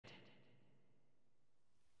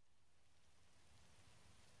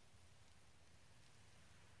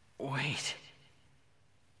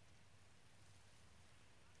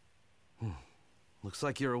Looks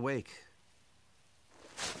like you're awake.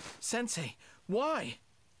 Sensei, why?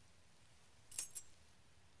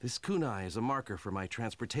 This kunai is a marker for my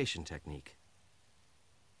transportation technique.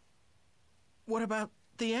 What about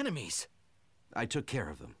the enemies? I took care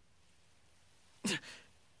of them.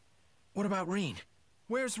 What about Rin?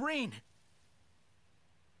 Where's Rin?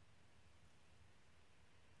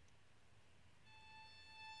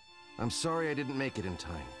 I'm sorry I didn't make it in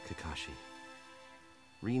time, Kakashi.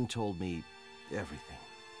 Rin told me everything.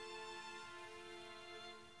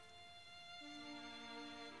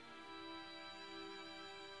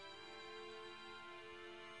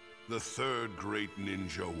 The Third Great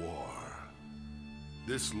Ninja War.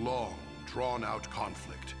 This long, drawn-out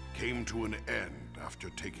conflict came to an end after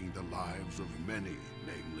taking the lives of many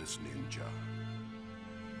nameless ninja.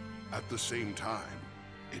 At the same time,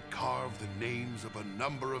 it carved the names of a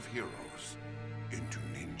number of heroes into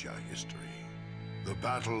ninja history. The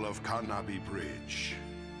Battle of Kanabi Bridge.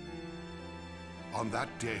 On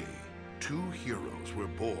that day, two heroes were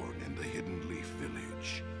born in the Hidden Leaf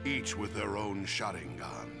Village, each with their own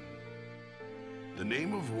Sharingan. The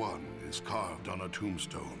name of one is carved on a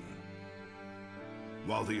tombstone,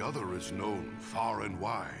 while the other is known far and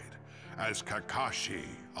wide as Kakashi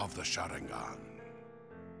of the Sharingan.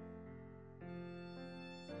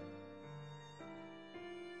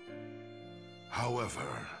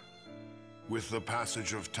 However, with the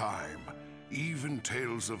passage of time, even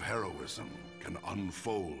tales of heroism can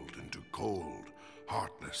unfold into cold,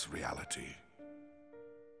 heartless reality.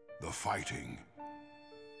 The fighting,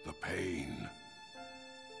 the pain,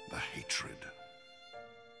 the hatred.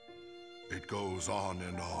 It goes on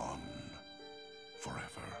and on, forever.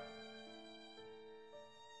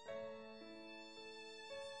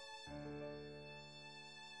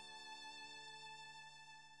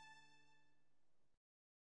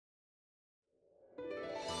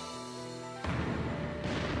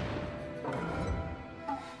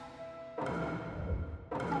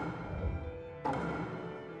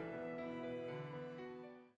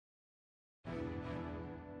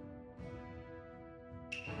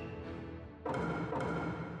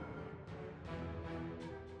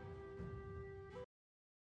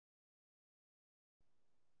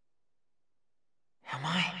 Am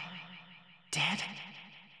I dead?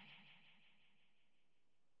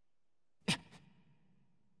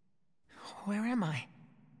 Where am I?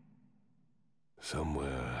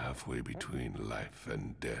 Somewhere halfway between life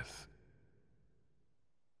and death.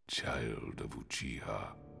 Child of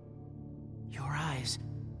Uchiha. Your eyes.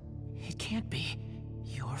 It can't be.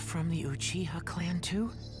 You're from the Uchiha clan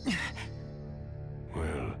too?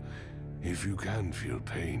 Well, if you can feel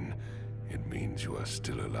pain, it means you are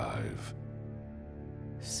still alive.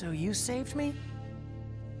 So you saved me?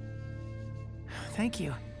 Thank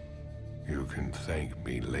you. You can thank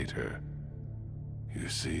me later. You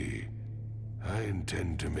see, I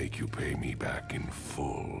intend to make you pay me back in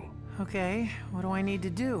full. Okay, what do I need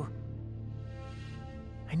to do?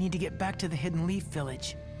 I need to get back to the Hidden Leaf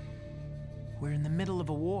Village. We're in the middle of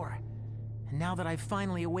a war. And now that I've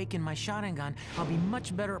finally awakened my Sharingan, I'll be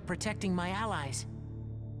much better at protecting my allies.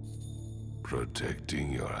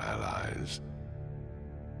 Protecting your allies?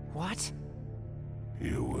 What?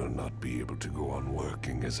 You will not be able to go on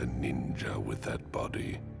working as a ninja with that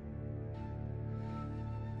body.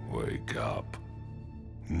 Wake up.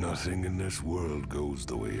 Nothing in this world goes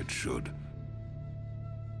the way it should.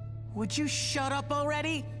 Would you shut up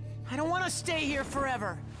already? I don't want to stay here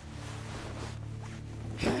forever.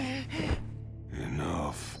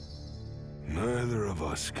 Enough. Neither of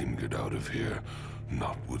us can get out of here,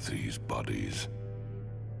 not with these bodies.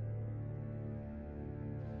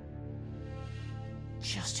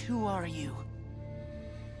 Just who are you?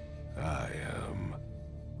 I am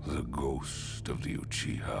the ghost of the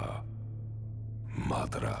Uchiha.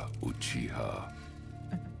 Madara Uchiha.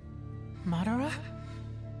 Madara?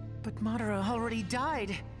 But Madara already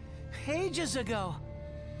died. Ages ago.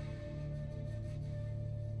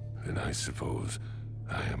 Then I suppose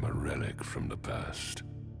I am a relic from the past.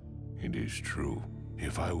 It is true.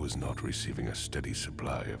 If I was not receiving a steady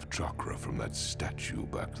supply of chakra from that statue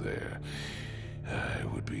back there, I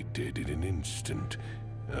would be dead in an instant.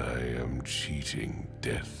 I am cheating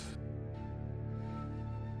death.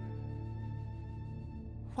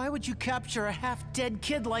 Why would you capture a half-dead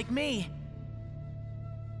kid like me?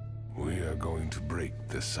 We are going to break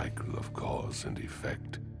the cycle of cause and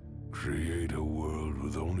effect. Create a world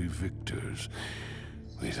with only victors,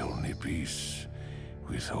 with only peace,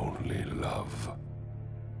 with only love.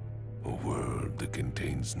 A world that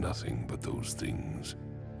contains nothing but those things.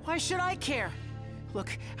 Why should I care?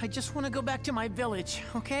 Look, I just want to go back to my village,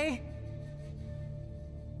 okay?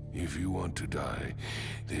 If you want to die,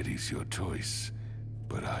 that is your choice.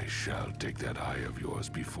 But I shall take that eye of yours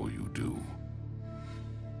before you do.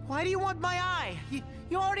 Why do you want my eye?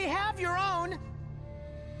 You already have your own!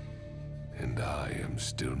 And I am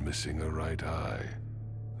still missing a right eye.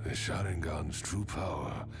 The Sharingan's true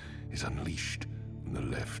power is unleashed when the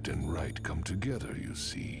left and right come together, you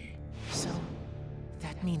see. So,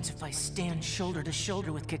 that means if I stand shoulder to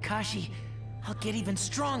shoulder with Kakashi, I'll get even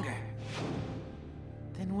stronger.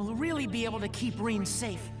 Then we'll really be able to keep Rin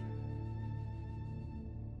safe.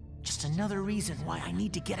 Just another reason why I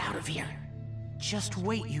need to get out of here. Just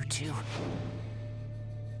wait, you two.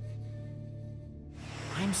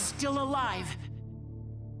 I'm still alive.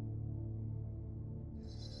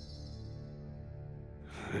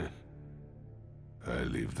 I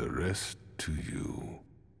leave the rest to you.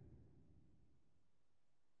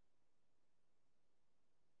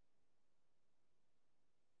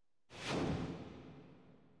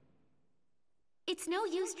 It's no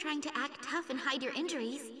use trying to act tough and hide your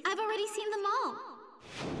injuries. I've already seen them all.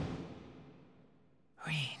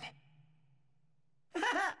 Rin.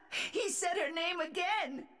 He said her name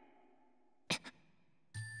again!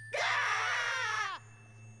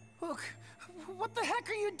 Look, what the heck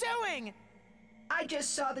are you doing? I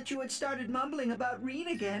just saw that you had started mumbling about Rin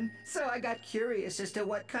again, so I got curious as to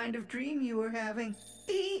what kind of dream you were having.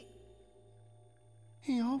 He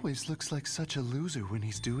always looks like such a loser when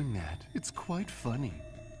he's doing that. It's quite funny.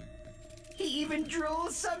 He even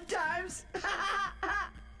drools sometimes!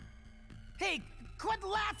 Hey, quit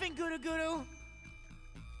laughing, Guru Guru!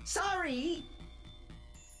 Sorry!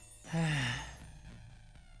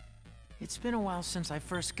 It's been a while since I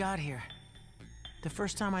first got here. The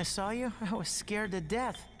first time I saw you, I was scared to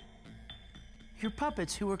death. You're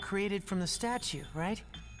puppets who were created from the statue, right?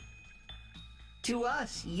 To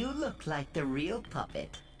us, you look like the real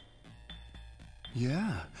puppet.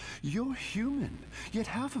 Yeah, you're human, yet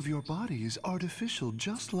half of your body is artificial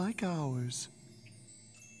just like ours.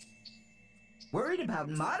 Worried about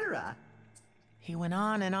Madara? He went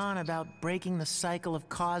on and on about breaking the cycle of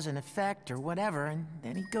cause and effect or whatever, and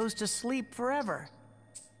then he goes to sleep forever.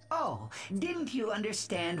 Oh, didn't you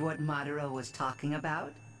understand what Madara was talking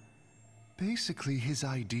about? Basically, his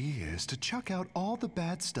idea is to chuck out all the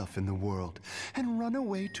bad stuff in the world and run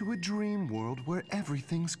away to a dream world where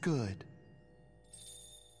everything's good.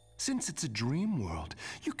 Since it's a dream world,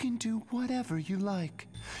 you can do whatever you like.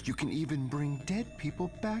 You can even bring dead people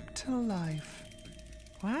back to life.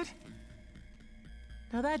 What?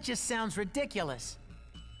 Now that just sounds ridiculous.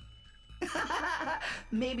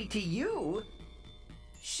 Maybe to you.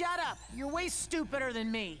 Shut up! You're way stupider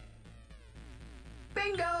than me!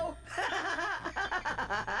 Bingo!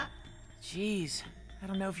 Jeez, I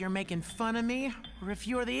don't know if you're making fun of me or if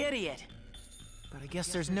you're the idiot. But I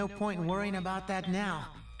guess there's no point in worrying about that now.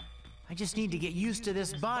 I just need to get used to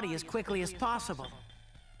this body as quickly as possible.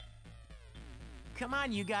 Come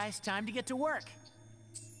on, you guys, time to get to work.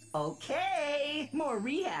 Okay, more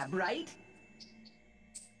rehab, right?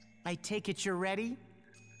 I take it you're ready?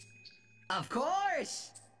 Of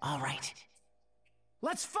course! All right.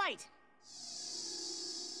 Let's fight!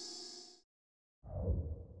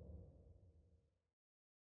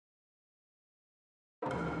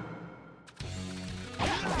 I'm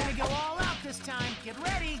gonna go all out this time. Get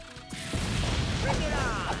ready! Bring it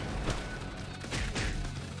on!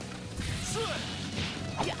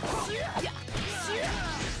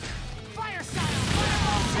 Fire style!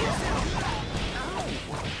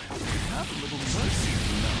 Have a little mercy, you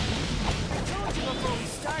know. I told you before we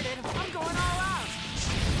started, I'm going all out!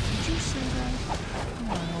 Did you say that?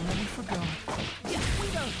 Oh, I already forgot. Yeah, we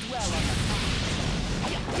don't dwell on the past.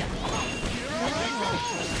 Here I go!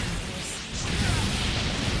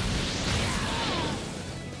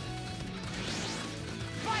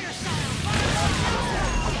 Fire style! Fire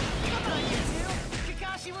style! Come on, you two!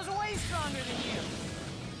 Kakashi was way stronger than you!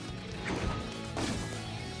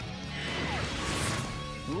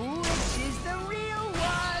 Which is the real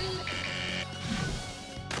one?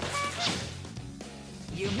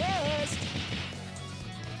 You missed!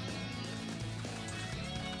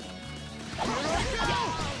 Here I go!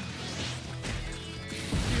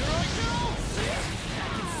 Here I go! I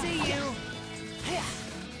can see you!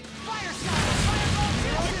 Fire style!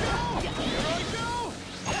 Fireball! Here I go!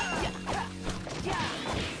 Here I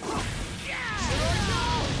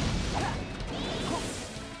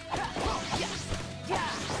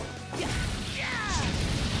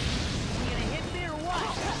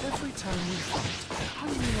Every time we fight, I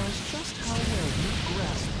realize just how well you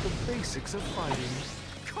grasp the basics of fighting.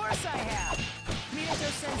 Of course I have!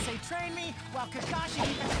 Minato-sensei trained me, while Kakashi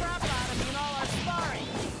beat the crap out of me in all our sparring.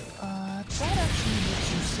 That actually makes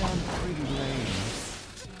you sound pretty lame.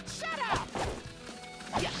 Shut up!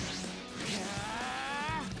 Yeah.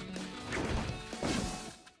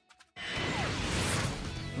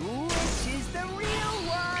 Which is the real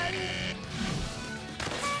one?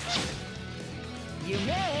 You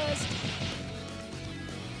missed!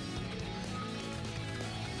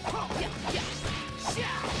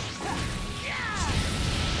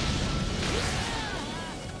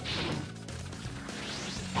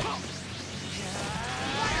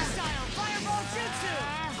 Fire style, fireball jutsu!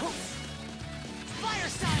 Fire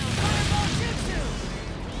style, fireball jutsu!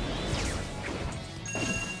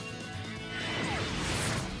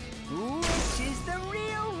 Which is the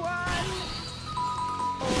real one?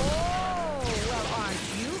 Oh, well, aren't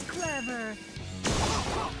you clever?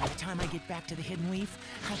 By the time I get back to the Hidden Leaf,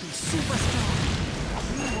 I'll be super strong.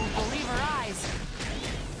 You won't believe her eyes.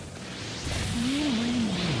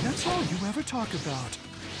 That's all you ever talk about.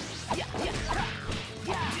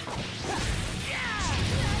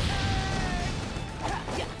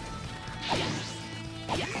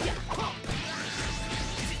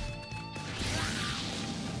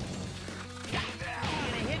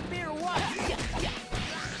 Gonna hit me or what?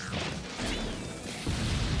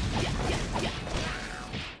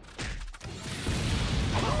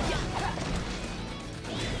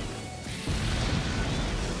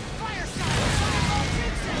 Fire style, fireball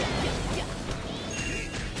jutsu!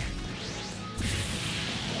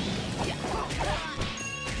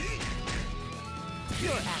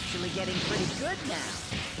 You're actually getting pretty good now.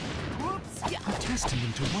 Whoops! A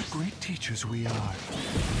testament to what great teachers we are.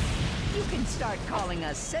 You can start calling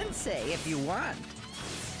us Sensei if you want.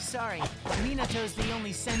 Sorry, Minato's the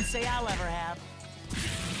only sensei I'll ever have.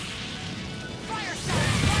 Fire style,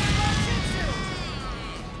 fireball jutsu!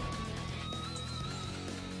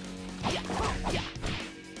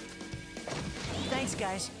 Thanks,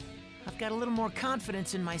 guys. I've got a little more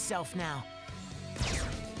confidence in myself now.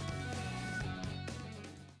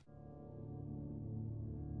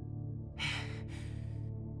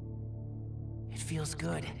 It feels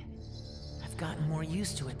good. I've gotten more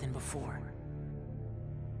used to it than before.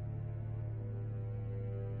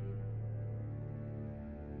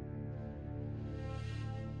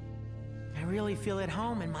 I really feel at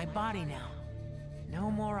home in my body now.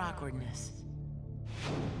 No more awkwardness.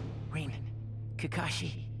 Rin,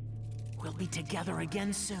 Kakashi, we'll be together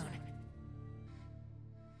again soon.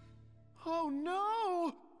 Oh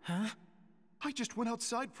no! Huh? I just went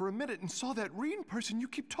outside for a minute and saw that Reen person you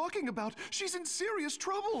keep talking about. She's in serious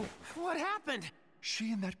trouble. What happened?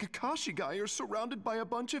 She and that Kakashi guy are surrounded by a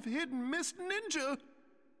bunch of hidden mist ninja.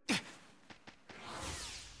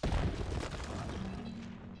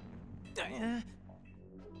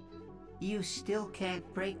 You still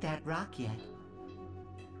can't break that rock yet.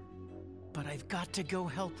 But I've got to go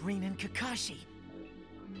help Rin and Kakashi.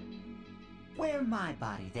 Where my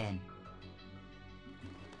body, then?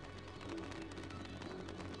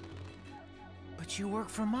 But you work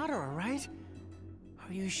for Madara, right?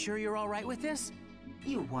 Are you sure you're all right with this?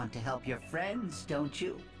 You want to help your friends, don't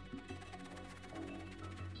you?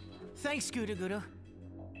 Thanks, Gudu.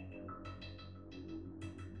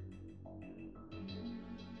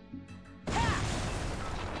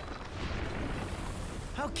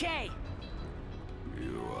 Okay!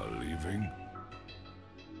 You are leaving?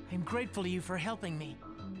 I'm grateful to you for helping me.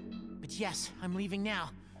 But yes, I'm leaving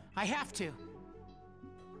now. I have to.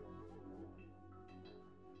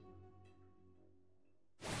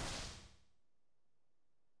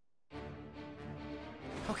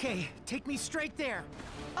 Okay, take me straight there.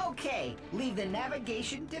 Okay, leave the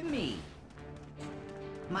navigation to me.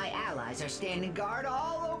 My allies are standing guard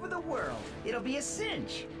all over the world. It'll be a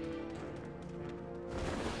cinch.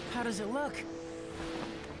 How does it look?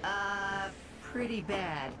 Pretty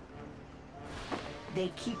bad. They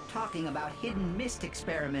keep talking about hidden mist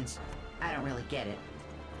experiments. I don't really get it.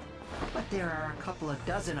 But there are a couple of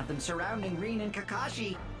dozen of them surrounding Rin and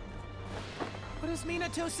Kakashi. What is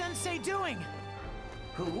Minato-sensei doing?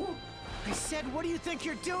 Who? I said, what do you think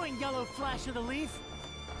you're doing, Yellow Flash of the Leaf?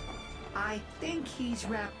 I think he's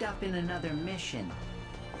wrapped up in another mission.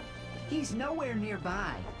 He's nowhere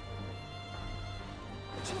nearby.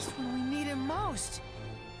 Just when we need him most.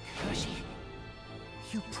 Kakashi,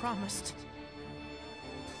 you promised.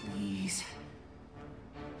 Please.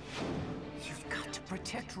 You've got to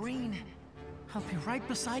protect Rin. I'll be right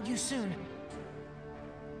beside you soon.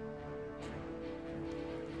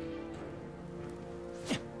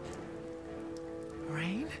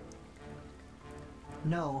 Rain?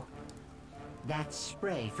 No. That's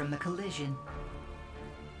spray from the collision.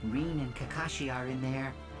 Rin and Kakashi are in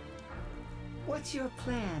there. What's your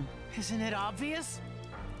plan? Isn't it obvious?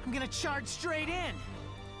 I'm gonna charge straight in!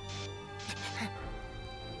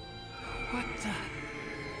 What the...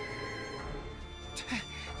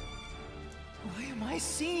 Why am I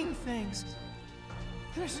seeing things?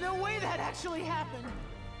 There's no way that actually happened!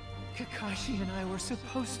 Kakashi and I were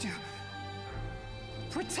supposed to...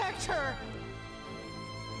 protect her!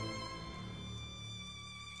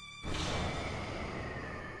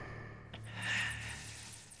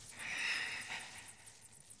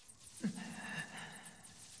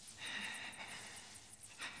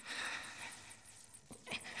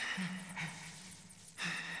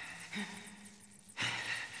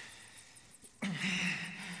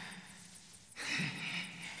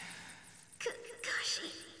 Kakashi.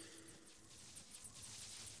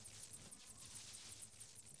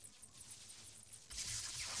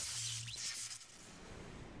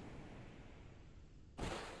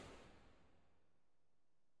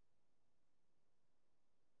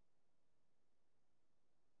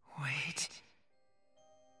 Wait.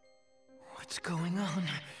 What's going on?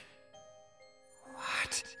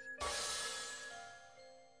 What?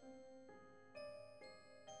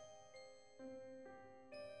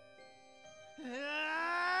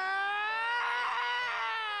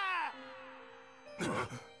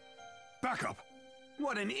 Back up!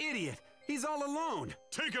 What an idiot! He's all alone!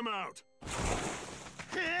 Take him out!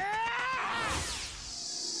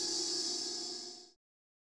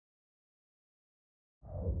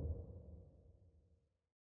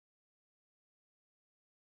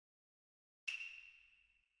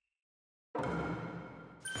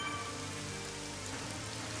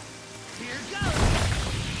 Here goes!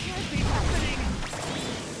 Can't be happening!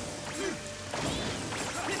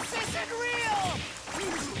 This isn't real!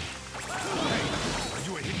 Are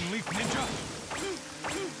you a hidden leaf ninja?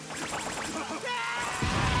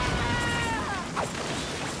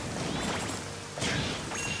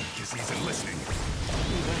 Guess he isn't listening.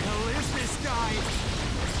 Who the hell is this guy?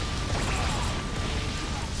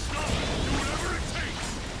 Stop it! Do whatever it takes!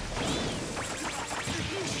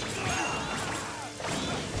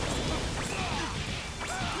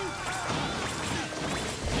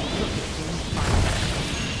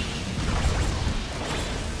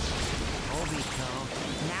 Obito,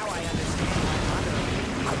 now I understand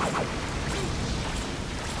my mother.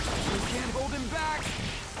 We can't hold him back!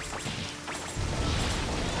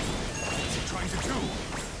 What's he trying to do?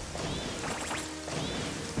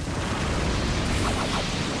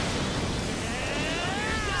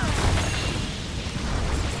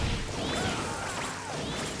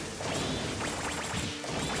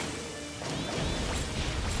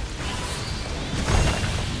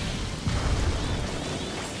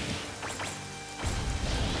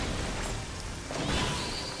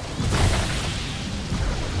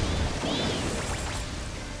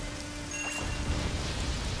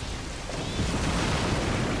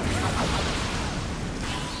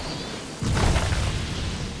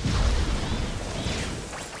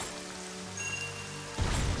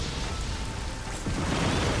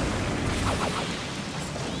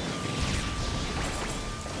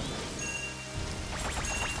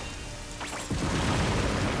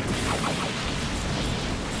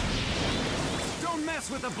 Don't mess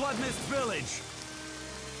with the Blood Mist Village!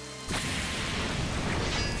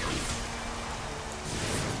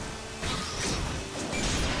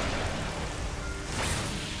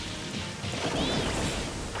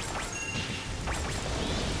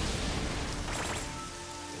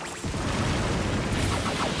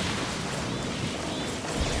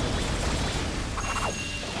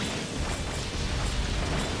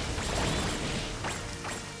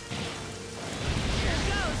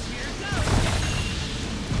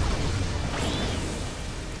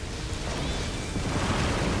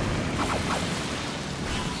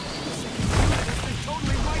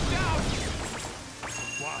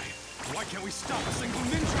 Why can't we stop a single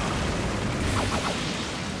ninja?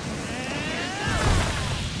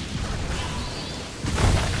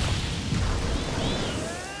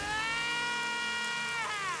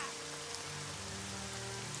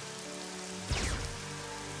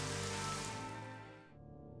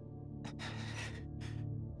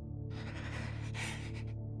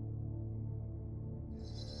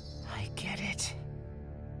 I get it.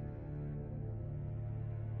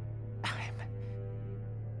 I'm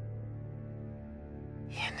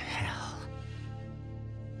in hell.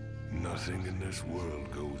 Nothing in this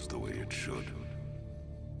world goes the way it should.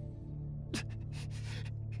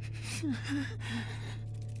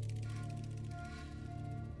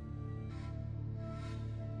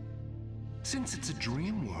 Since it's a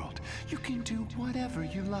dream world, you can do whatever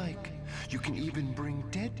you like. You can even bring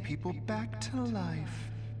dead people back to life.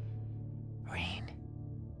 Rain,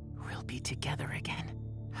 we'll be together again.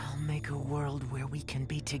 I'll make a world where we can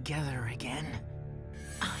be together again.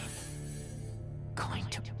 I'm going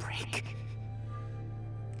to break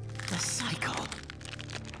the cycle.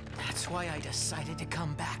 That's why I decided to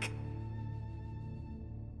come back.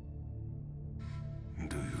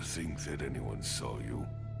 Do you think that anyone saw you?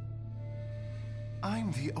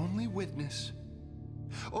 I'm the only witness.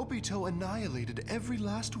 Obito annihilated every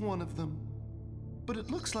last one of them. But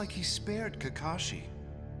it looks like he spared Kakashi.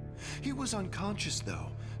 He was unconscious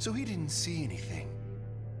though, so he didn't see anything.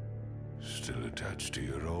 Still attached to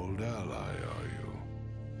your old ally, are you?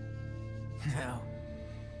 No.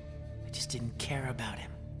 I just didn't care about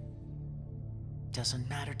him. Doesn't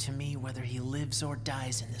matter to me whether he lives or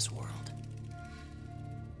dies in this world.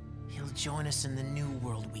 He'll join us in the new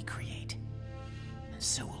world we create. And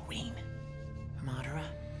so will Rin. Madara,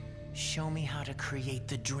 show me how to create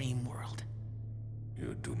the dream world.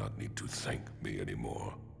 You do not need to thank me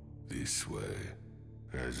anymore. This way,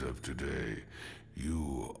 as of today,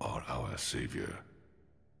 you are our savior.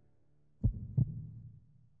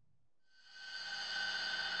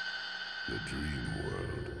 The dream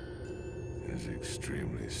world is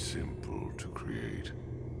extremely simple to create.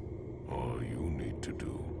 All you need to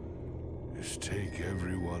do is take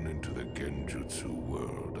everyone into the Genjutsu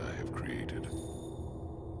world I have created.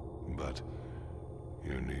 But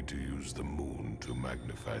you need to use the moon to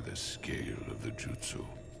magnify the scale of the jutsu.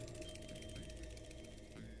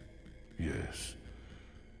 Yes,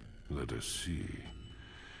 let us see.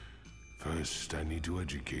 First, I need to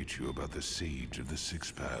educate you about the Sage of the Six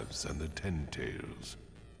Paths and the Ten Tails.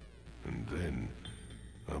 And then,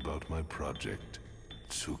 about my project,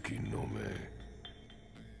 Tsukinome.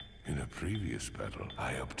 In a previous battle,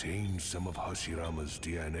 I obtained some of Hashirama's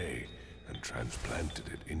DNA and transplanted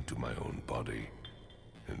it into my own body.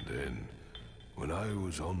 And then, when I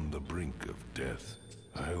was on the brink of death,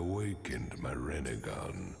 I awakened my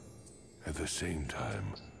Renegon. At the same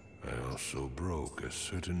time, I also broke a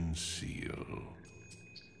certain seal.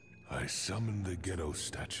 I summoned the Ghetto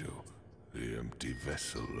statue, the empty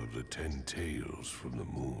vessel of the Ten Tails from the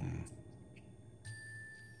moon.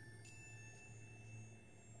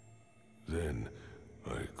 Then,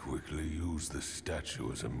 I quickly used the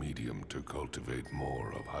statue as a medium to cultivate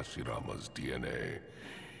more of Hashirama's DNA.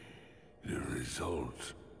 The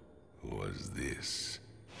result was this.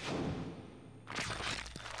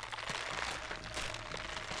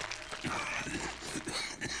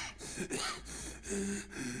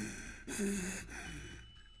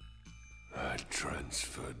 I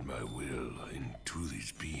transferred my will into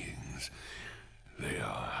these beings. They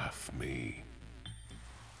are half me.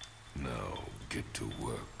 Now get to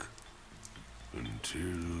work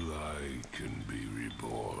until I can be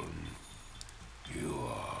reborn.